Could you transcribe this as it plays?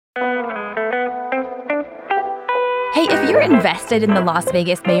Hey, if you're invested in the Las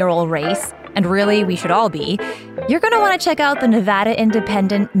Vegas mayoral race, and really we should all be, you're going to want to check out the Nevada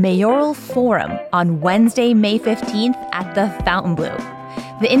Independent Mayoral Forum on Wednesday, May 15th at the Fontainebleau.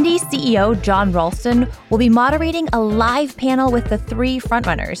 The Indy CEO, John Ralston, will be moderating a live panel with the three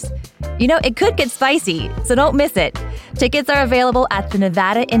frontrunners. You know, it could get spicy, so don't miss it. Tickets are available at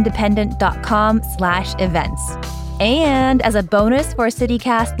thenevadaindependent.com/events. And as a bonus for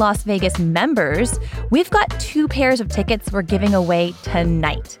CityCast Las Vegas members, we've got 2 pairs of tickets we're giving away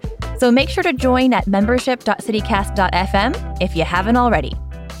tonight. So make sure to join at membership.citycast.fm if you haven't already.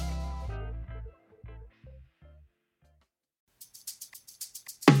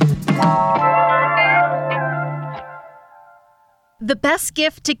 The best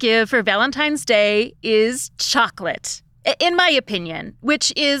gift to give for Valentine's Day is chocolate, in my opinion,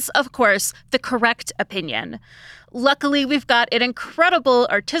 which is, of course, the correct opinion. Luckily, we've got an incredible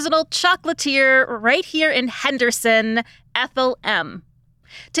artisanal chocolatier right here in Henderson, Ethel M.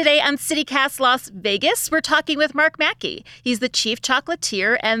 Today on CityCast Las Vegas, we're talking with Mark Mackey. He's the chief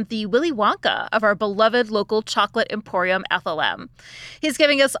chocolatier and the Willy Wonka of our beloved local chocolate emporium, Ethel M. He's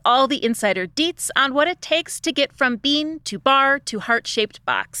giving us all the insider deets on what it takes to get from bean to bar to heart-shaped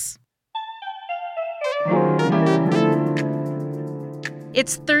box.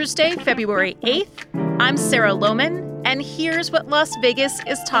 It's Thursday, February 8th. I'm Sarah Lohman, and here's what Las Vegas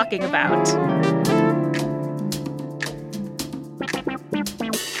is talking about.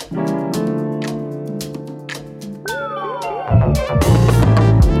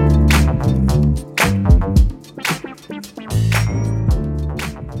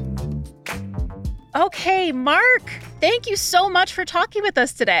 Okay, Mark, thank you so much for talking with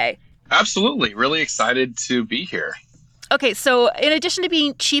us today. Absolutely. Really excited to be here. Okay, so in addition to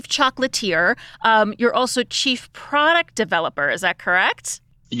being chief chocolatier, you're also chief product developer. Is that correct?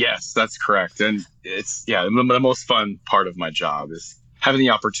 Yes, that's correct. And it's, the most fun part of my job is having the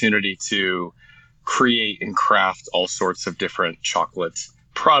opportunity to create and craft all sorts of different chocolate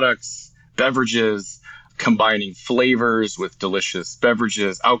products, beverages, combining flavors with delicious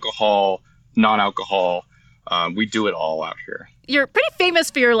beverages, alcohol, non-alcohol. We do it all out here. You're pretty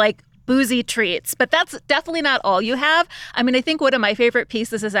famous for your boozy treats, but that's definitely not all you have. I mean, I think one of my favorite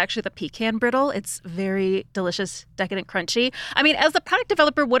pieces is actually the pecan brittle. It's very delicious, decadent, crunchy. I mean, as the product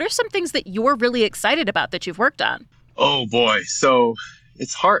developer, what are some things that you're really excited about that you've worked on? Oh boy. So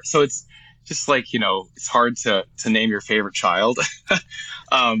it's hard. So it's just it's hard to name your favorite child.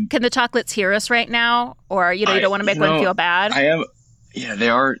 Can the chocolates hear us right now? Or, you don't want to make one feel bad? I am. Yeah, they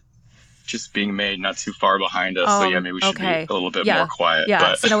are just being made not too far behind us. So maybe we should be a little bit more quiet. Yeah,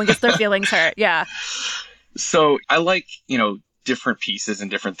 but... so no one gets their feelings hurt. Yeah. So I like, different pieces and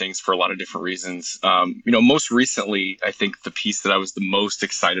different things for a lot of different reasons. Most recently, I think the piece that I was the most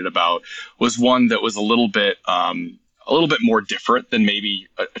excited about was one that was a little bit more different than maybe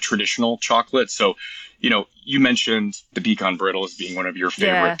a traditional chocolate. So, you mentioned the pecan brittle as being one of your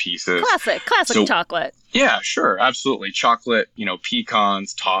favorite pieces. Classic chocolate. Yeah, sure. Absolutely. Chocolate,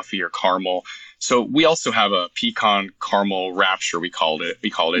 pecans, toffee, or caramel. So we also have a pecan caramel rapture, we called it.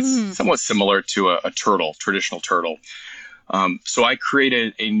 It's somewhat similar to a traditional turtle. So I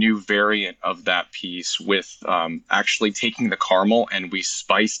created a new variant of that piece with actually taking the caramel and we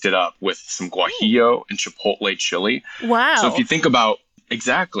spiced it up with some guajillo and chipotle chili. Wow. So if you think about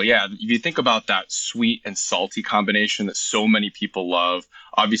Exactly. Yeah. If you think about that sweet and salty combination that so many people love,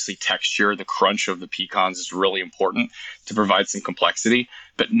 obviously texture, the crunch of the pecans is really important to provide some complexity.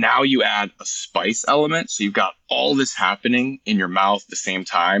 But now you add a spice element. So you've got all this happening in your mouth at the same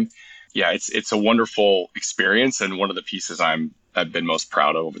time. Yeah, it's a wonderful experience and one of the pieces I've been most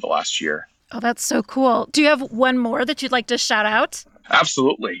proud of over the last year. Oh, that's so cool. Do you have one more that you'd like to shout out?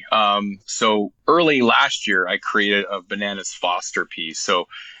 Absolutely. So early last year, I created a bananas Foster piece. So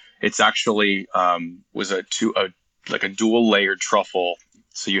it's actually was a dual layered truffle.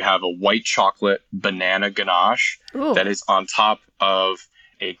 So you have a white chocolate banana ganache that is on top of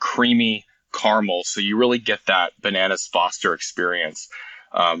a creamy caramel. So you really get that bananas Foster experience.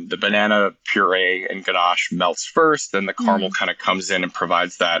 The banana puree and ganache melts first, then the caramel kind of comes in and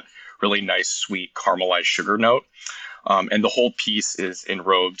provides that really nice, sweet caramelized sugar note. And the whole piece is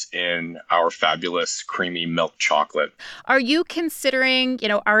enrobed in our fabulous creamy milk chocolate. Are you considering,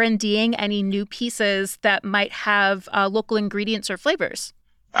 R&Ding any new pieces that might have local ingredients or flavors?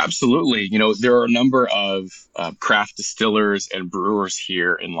 Absolutely. There are a number of craft distillers and brewers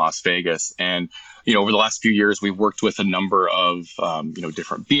here in Las Vegas. And, over the last few years, we've worked with a number of,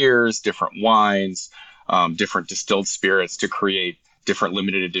 different beers, different wines, different distilled spirits to create different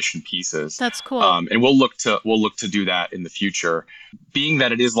limited edition pieces. That's cool. And we'll look to do that in the future. Being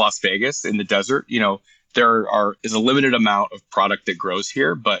that it is Las Vegas in the desert, is a limited amount of product that grows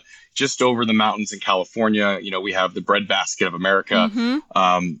here, but just over the mountains in California, we have the breadbasket of America.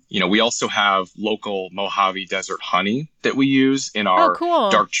 We also have local Mojave Desert honey that we use in our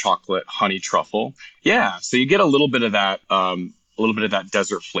dark chocolate honey truffle. Yeah, so you get a little bit of that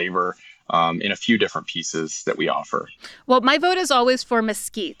desert flavor in a few different pieces that we offer. Well, my vote is always for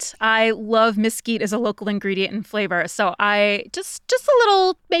mesquite. I love mesquite as a local ingredient and flavor. So I just a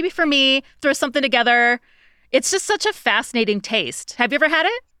little, maybe for me, throw something together. It's just such a fascinating taste. Have you ever had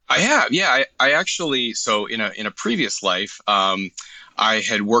it? I have, yeah. I actually, so in a previous life, I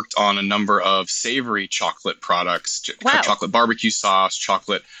had worked on a number of savory chocolate products, chocolate barbecue sauce,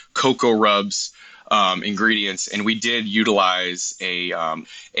 chocolate cocoa rubs, ingredients, and we did utilize a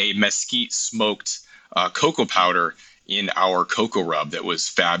mesquite smoked cocoa powder in our cocoa rub that was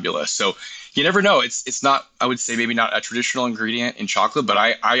fabulous. So you never know. It's not, I would say, maybe not a traditional ingredient in chocolate, but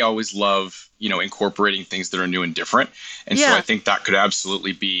I always love incorporating things that are new and different, and so I think that could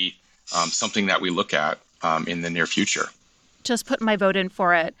absolutely be something that we look at in the near future. Just put my vote in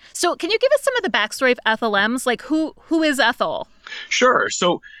for it. So can you give us some of the backstory of Ethel M's? Like who is Ethel? Sure.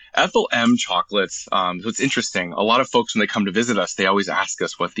 So Ethel M chocolates, so it's interesting. A lot of folks, when they come to visit us, they always ask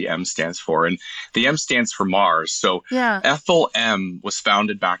us what the M stands for. And the M stands for Mars. So Ethel M was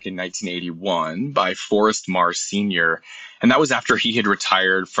founded back in 1981 by Forrest Mars Sr. And that was after he had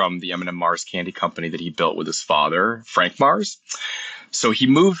retired from the M&M Mars candy company that he built with his father, Frank Mars. So he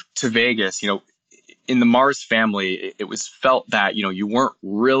moved to Vegas. In the Mars family, it was felt that, you weren't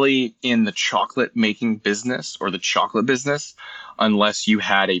really in the chocolate making business or the chocolate business unless you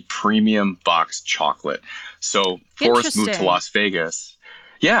had a premium boxed chocolate. So Forrest moved to Las Vegas.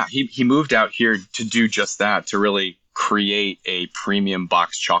 Yeah, he moved out here to do just that, to really create a premium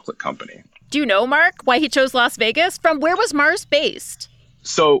boxed chocolate company. Do you know, Mark, why he chose Las Vegas? From where was Mars based?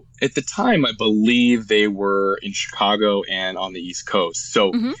 So at the time, I believe they were in Chicago and on the East Coast.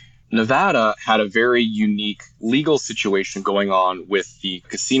 So Nevada had a very unique legal situation going on with the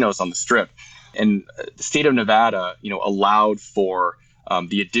casinos on the Strip. And the state of Nevada, allowed for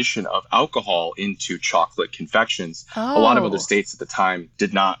the addition of alcohol into chocolate confections. A lot of other states at the time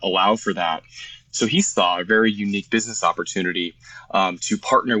did not allow for that. So he saw a very unique business opportunity to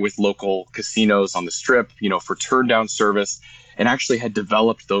partner with local casinos on the Strip, for turn down service, and actually had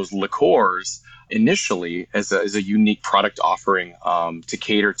developed those liqueurs initially as a unique product offering to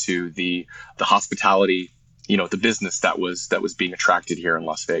cater to the hospitality, the business that was being attracted here in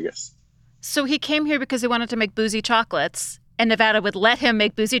Las Vegas. So he came here because he wanted to make boozy chocolates, and Nevada would let him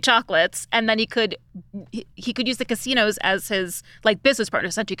make boozy chocolates, and then he could use the casinos as his business partner,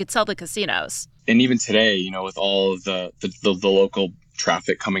 so that you could sell the casinos. And even today, with all of the local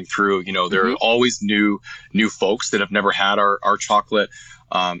traffic coming through, there are always new folks that have never had our chocolate.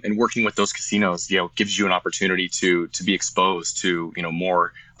 And working with those casinos, gives you an opportunity to be exposed to,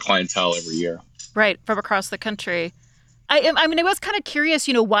 more clientele every year. Right, from across the country. I was kind of curious,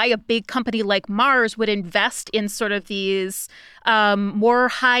 why a big company like Mars would invest in sort of these more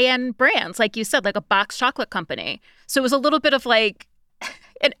high-end brands, like you said, like a boxed chocolate company. So it was a little bit of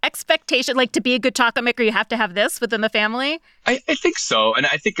an expectation, to be a good chocolate maker, you have to have this within the family? I think so. And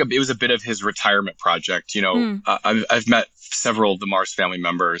I think it was a bit of his retirement project. I've met several of the Mars family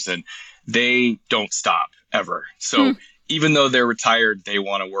members, and they don't stop ever. So even though they're retired, they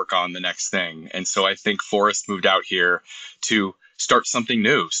want to work on the next thing. And so I think Forrest moved out here to start something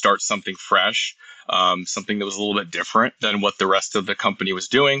new, start something fresh, something that was a little bit different than what the rest of the company was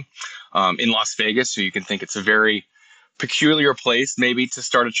doing in Las Vegas. So you can think it's a very peculiar place maybe to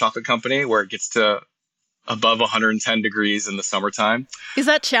start a chocolate company where it gets to above 110 degrees in the summertime. Is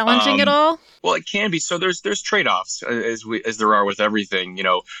that challenging at all? Well, it can be. So there's trade-offs as there are with everything.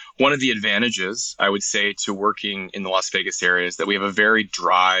 One of the advantages I would say to working in the Las Vegas area is that we have a very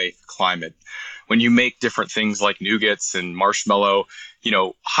dry climate. When you make different things like nougats and marshmallow,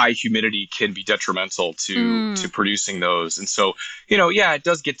 high humidity can be detrimental to producing those. And so, it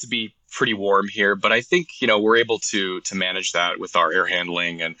does get to be pretty warm here, but I think, we're able to manage that with our air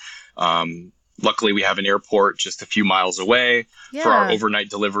handling. And luckily we have an airport just a few miles away for our overnight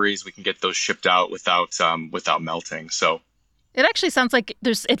deliveries. We can get those shipped out without melting. So it actually sounds like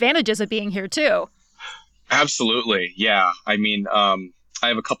there's advantages of being here too. Absolutely. Yeah. I mean, I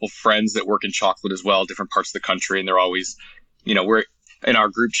have a couple friends that work in chocolate as well, different parts of the country, and they're always, we're in our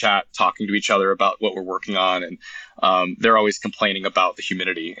group chat talking to each other about what we're working on, and they're always complaining about the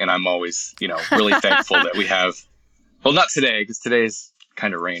humidity, and I'm always, really thankful that we have, well, not today, because today is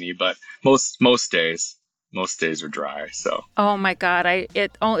kind of rainy, but most days. Most days are dry. So. Oh my God!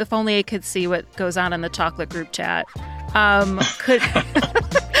 If only I could see what goes on in the chocolate group chat. Could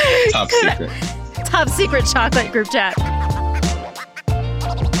Top secret. Top secret chocolate group chat.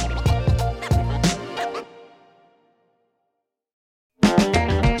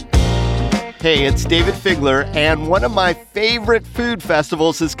 Hey, it's David Figler, and one of my favorite food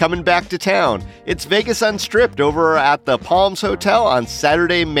festivals is coming back to town. It's Vegas Unstripped over at the Palms Hotel on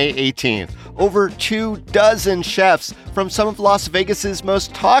Saturday, May 18th. Over 24 chefs from some of Las Vegas's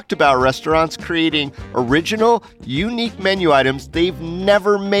most talked about restaurants creating original, unique menu items they've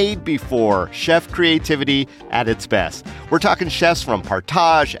never made before. Chef creativity at its best. We're talking chefs from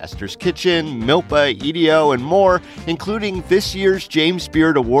Partage, Esther's Kitchen, Milpa, EDO, and more, including this year's James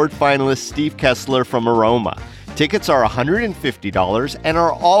Beard Award finalist Steve Kessler from Aroma. Tickets are $150 and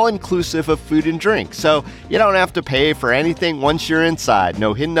are all inclusive of food and drink, so you don't have to pay for anything once you're inside.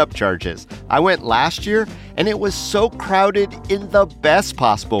 No hidden upcharges. I went last year, and it was so crowded in the best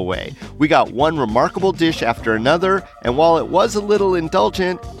possible way. We got one remarkable dish after another, and while it was a little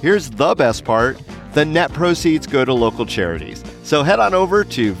indulgent, here's the best part. The net proceeds go to local charities. So head on over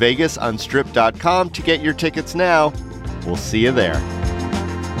to vegasunstrip.com to get your tickets now. We'll see you there.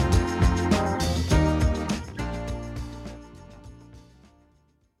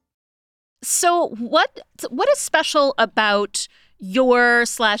 So what is special about your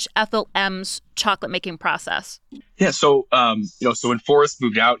 / Ethel M's chocolate making process? Yeah, so so when Forrest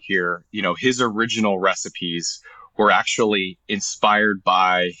moved out here, his original recipes were actually inspired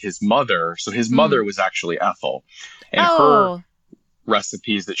by his mother. So his mother was actually Ethel, and her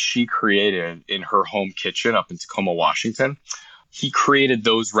recipes that she created in her home kitchen up in Tacoma, Washington. He created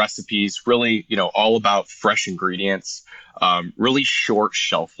those recipes really, all about fresh ingredients, really short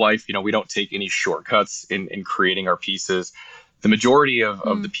shelf life. We don't take any shortcuts in creating our pieces. The majority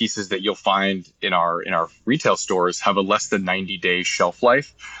of the pieces that you'll find in our retail stores have a less than 90-day shelf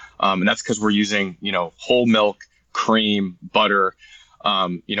life. And that's because we're using, whole milk, cream, butter.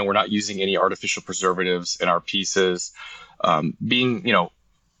 We're not using any artificial preservatives in our pieces. Being,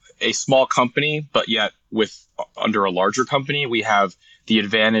 a small company, but yet under a larger company, we have the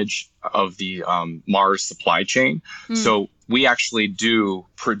advantage of the Mars supply chain. So we actually do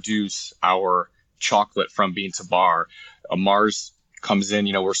produce our chocolate from bean to bar. Mars comes in,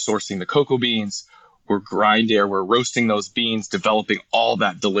 we're sourcing the cocoa beans, we're roasting those beans, developing all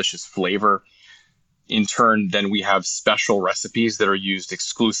that delicious flavor. In turn, then we have special recipes that are used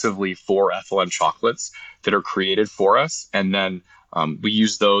exclusively for Ethel M chocolates that are created for us. And then we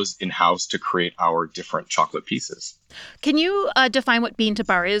use those in-house to create our different chocolate pieces. Can you define what bean to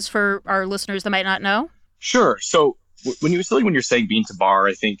bar is for our listeners that might not know? Sure. So when you're saying bean to bar,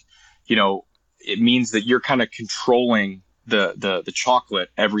 I think, it means that you're kind of controlling the chocolate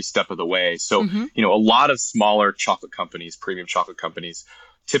every step of the way. So, a lot of smaller chocolate companies, premium chocolate companies,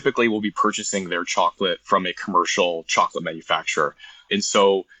 typically will be purchasing their chocolate from a commercial chocolate manufacturer. And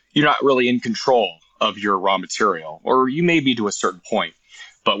so you're not really in control of your raw material, or you may be to a certain point.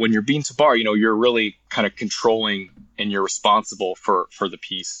 But when you're bean to bar, you're really kind of controlling and you're responsible for the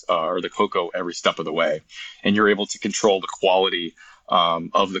piece or the cocoa every step of the way. And you're able to control the quality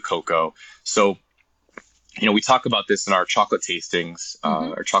of the cocoa. So, we talk about this in our chocolate tastings,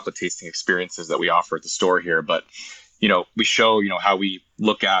 our chocolate tasting experiences that we offer at the store here. But, we show, how we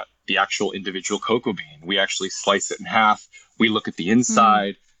look at the actual individual cocoa bean. We actually slice it in half. We look at the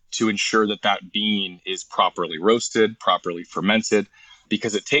inside to ensure that bean is properly roasted, properly fermented,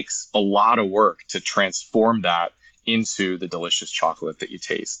 because it takes a lot of work to transform that into the delicious chocolate that you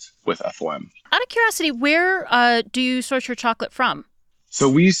taste with Ethel M. Out of curiosity, where do you source your chocolate from? So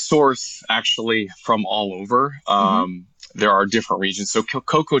we source actually from all over. There are different regions. So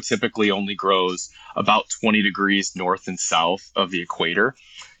cocoa typically only grows about 20 degrees north and south of the equator.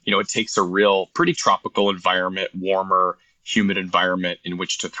 It takes a real pretty tropical environment, warmer, humid environment in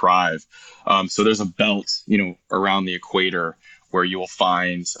which to thrive. So there's a belt, around the equator where you will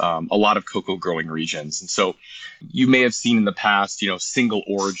find a lot of cocoa growing regions. And so you may have seen in the past, single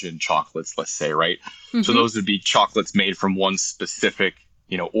origin chocolates, let's say, right? So those would be chocolates made from one specific,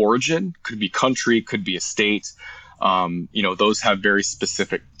 origin, could be country, could be a state. Those have very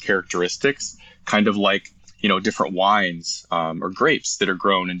specific characteristics, kind of like, different wines or grapes that are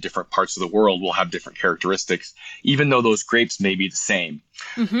grown in different parts of the world will have different characteristics, even though those grapes may be the same.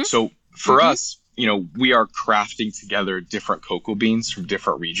 So for us, we are crafting together different cocoa beans from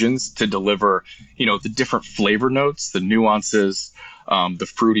different regions to deliver, the different flavor notes, the nuances,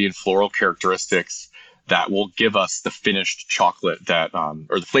 the fruity and floral characteristics that will give us the finished chocolate that,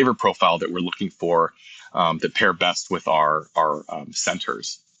 or the flavor profile that we're looking for, that pair best with our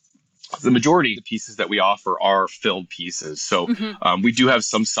centers. The majority of the pieces that we offer are filled pieces. So we do have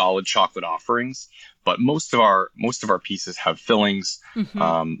some solid chocolate offerings, but most of our pieces have fillings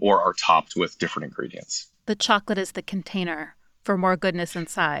or are topped with different ingredients. The chocolate is the container for more goodness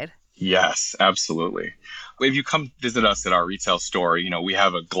inside. Yes, absolutely. If you come visit us at our retail store, we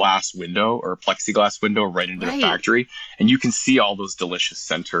have a glass window or a plexiglass window right into the factory, and you can see all those delicious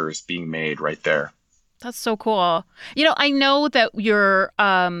centers being made right there. That's so cool. I know that your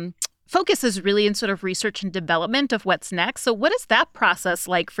focus is really in sort of research and development of what's next. So what is that process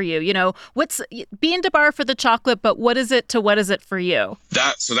like for you? What's being DeBar for the chocolate, but what is it for you?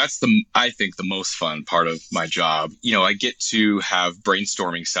 That's I think the most fun part of my job. I get to have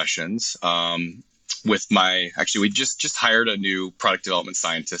brainstorming sessions with we just hired a new product development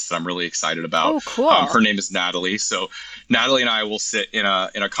scientist that I'm really excited about. Oh, cool. Her name is Natalie. So Natalie and I will sit in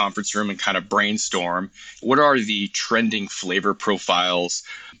a conference room and kind of brainstorm. What are the trending flavor profiles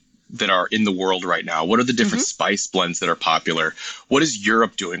that are in the world right now? What are the different spice blends that are popular? What is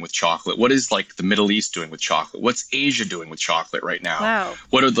Europe doing with chocolate? What is like the Middle East doing with chocolate? What's Asia doing with chocolate right now? Wow.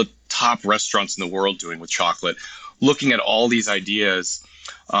 What are the top restaurants in the world doing with chocolate? Looking at all these ideas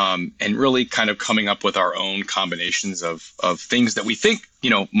and really kind of coming up with our own combinations of things that we think,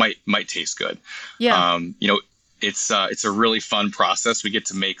 might taste good. Yeah. It's a really fun process. We get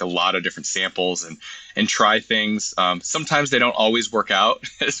to make a lot of different samples and try things. Sometimes they don't always work out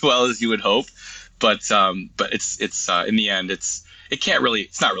as well as you would hope, but it's in the end it's not really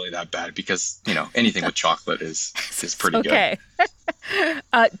that bad because anything with chocolate is pretty good.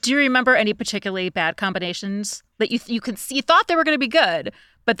 Do you remember any particularly bad combinations that you thought they were going to be good,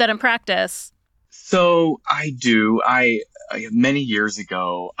 but then in practice? So I do. Many years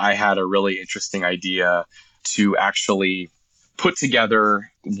ago I had a really interesting idea to actually put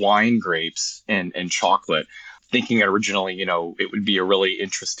together wine grapes and chocolate, thinking originally, it would be a really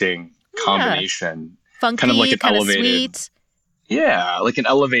interesting combination. Funky, kind of like an elevated, sweet. Yeah, like an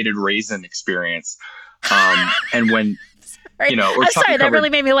elevated raisin experience. And when, Sorry. or I'm sorry, that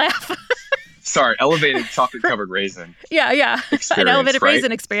really made me laugh. Sorry, elevated chocolate-covered raisin. Yeah. An elevated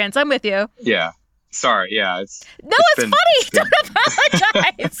raisin experience. I'm with you. Yeah. Sorry, yeah. It's funny. Don't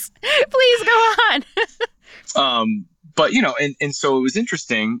apologize. Please go on. But, and so it was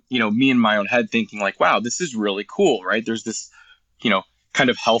interesting, me in my own head thinking like, wow, this is really cool, right? There's this, kind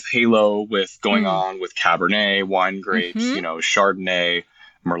of health halo with going on with Cabernet, wine grapes, Chardonnay,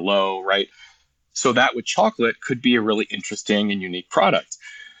 Merlot, right? So that with chocolate could be a really interesting and unique product.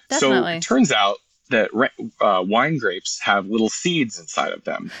 Definitely. So it turns out that wine grapes have little seeds inside of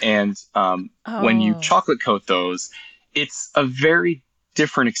them. And when you chocolate coat those, it's a very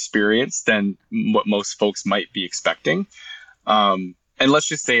different experience than what most folks might be expecting. And let's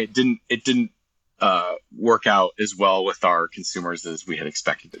just say it didn't work out as well with our consumers as we had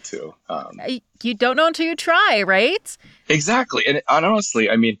expected it to. You don't know until you try, right? Exactly. And honestly,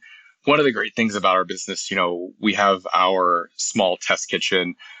 I mean, one of the great things about our business, we have our small test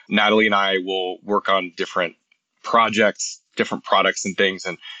kitchen. Natalie and I will work on different projects, different products and things.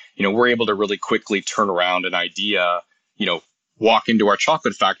 And, we're able to really quickly turn around an idea, walk into our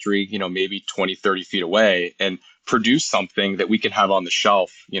chocolate factory, maybe 20, 30 feet away and produce something that we can have on the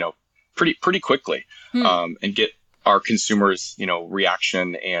shelf, pretty quickly and get our consumers,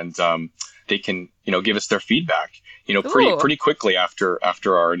 reaction and they can, give us their feedback, pretty quickly after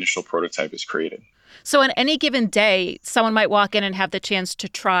our initial prototype is created. So on any given day, someone might walk in and have the chance to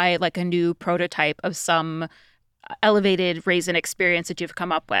try like a new prototype of some elevated raisin experience that you've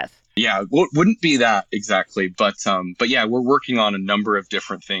come up with. Yeah, wouldn't be that exactly. But yeah, we're working on a number of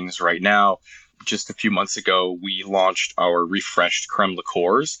different things right now. Just a few months ago, we launched our refreshed creme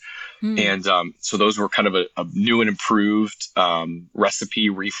liqueurs. And so those were kind of a new and improved recipe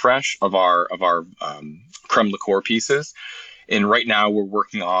refresh of our creme liqueur pieces. And right now we're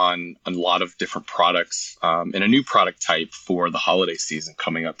working on a lot of different products and a new product type for the holiday season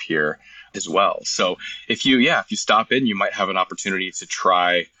coming up here as well. So if you stop in, you might have an opportunity to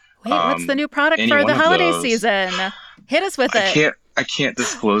try. Wait, what's the new product for the holiday season? Hit us with it. I can't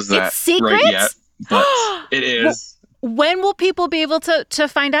disclose that it's secret? Right yet, but it is. When will people be able to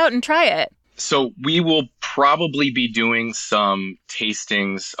find out and try it? So we will probably be doing some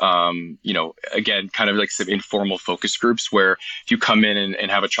tastings, again, kind of like some informal focus groups where if you come in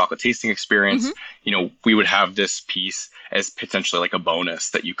and have a chocolate tasting experience, we would have this piece as potentially like a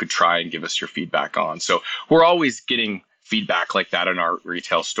bonus that you could try and give us your feedback on. So we're always getting feedback like that in our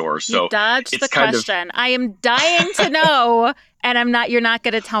retail stores. So you dodged the question. I am dying to know, and you're not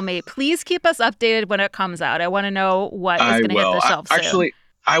going to tell me. Please keep us updated when it comes out. I want to know what is going to hit the shelf soon.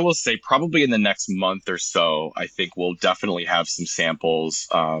 I will say probably in the next month or so, I think we'll definitely have some samples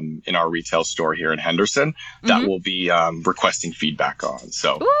in our retail store here in Henderson that we'll be requesting feedback on.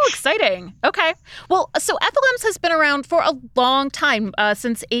 So, ooh, exciting. Okay. Well, so Ethel M's has been around for a long time,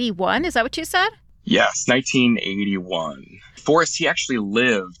 since 81. Is that what you said? yes, 1981. Forrest, he actually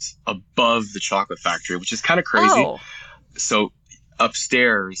lived above the chocolate factory, which is kind of crazy. Oh, So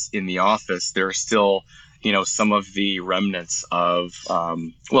upstairs in the office, there are still, some of the remnants of,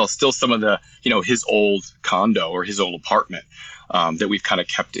 still some of the, his old condo or his old apartment that we've kind of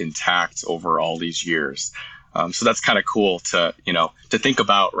kept intact over all these years. So that's kind of cool to think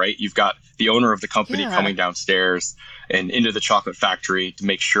about, right? You've got the owner of the company coming downstairs and into the chocolate factory to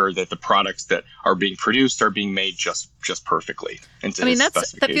make sure that the products that are being produced are being made just perfectly.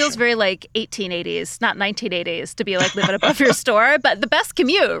 That feels very like 1880s, not 1980s, to be like living above your store, but the best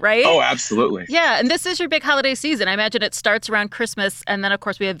commute, right? Oh, absolutely. Yeah, and this is your big holiday season. I imagine it starts around Christmas, and then of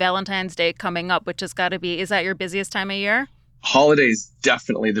course we have Valentine's Day coming up, which has got to be, is that your busiest time of year? Holidays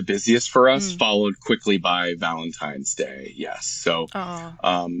definitely the busiest for us, followed quickly by Valentine's Day. Yes. So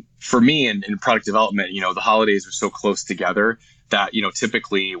for me in product development, the holidays are so close together that,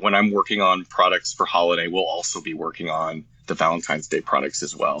 typically when I'm working on products for holiday, we'll also be working on the Valentine's Day products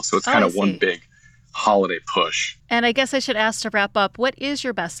as well. So it's kind of one big holiday push. And I guess I should ask to wrap up, what is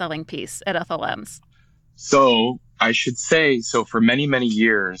your best-selling piece at Ethel M's? So I should say, for many, many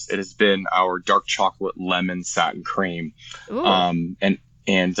years, it has been our dark chocolate lemon satin cream. And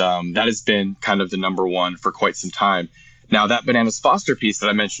that has been kind of the number one for quite some time. Now, that Bananas Foster piece that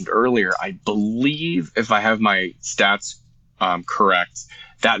I mentioned earlier, I believe, if I have my stats correct,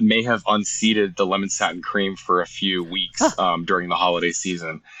 that may have unseated the lemon satin cream for a few weeks during the holiday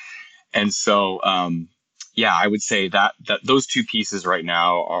season. And so, I would say that those two pieces right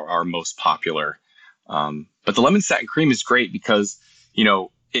now are most popular. But the lemon satin cream is great because,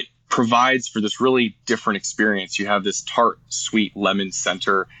 it provides for this really different experience. You have this tart, sweet lemon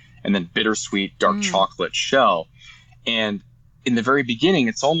center and then bittersweet dark chocolate shell. And in the very beginning,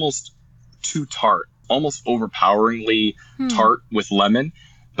 it's almost too tart, almost overpoweringly tart with lemon.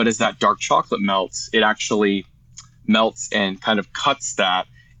 But as that dark chocolate melts, it actually melts and kind of cuts that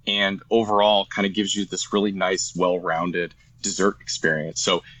and overall kind of gives you this really nice, well-rounded dessert experience.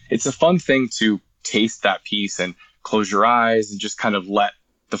 So it's a fun thing to taste that piece and close your eyes and just kind of let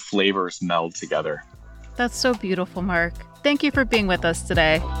the flavors meld together. That's so beautiful, Mark. Thank you for being with us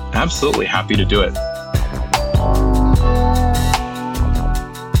today. Absolutely. Happy to do it.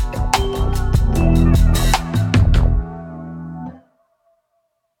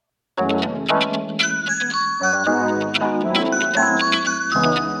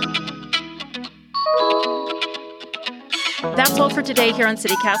 That's all for today here on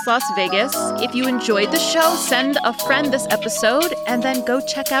CityCast Las Vegas. If you enjoyed the show, send a friend this episode and then go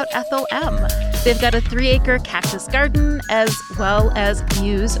check out Ethel M. They've got a 3-acre cactus garden as well as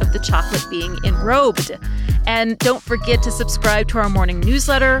views of the chocolate being enrobed. And don't forget to subscribe to our morning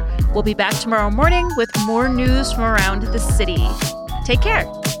newsletter. We'll be back tomorrow morning with more news from around the city. Take care.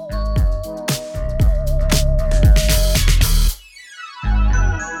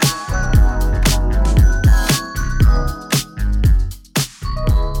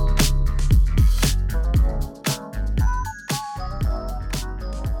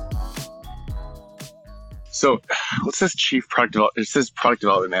 So what says chief product development? It says product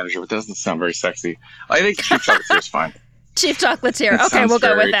development manager, but it doesn't sound very sexy. I think chief chocolatier is fine. Chief chocolatier. Okay, we'll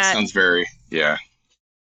go with that. Sounds very, yeah.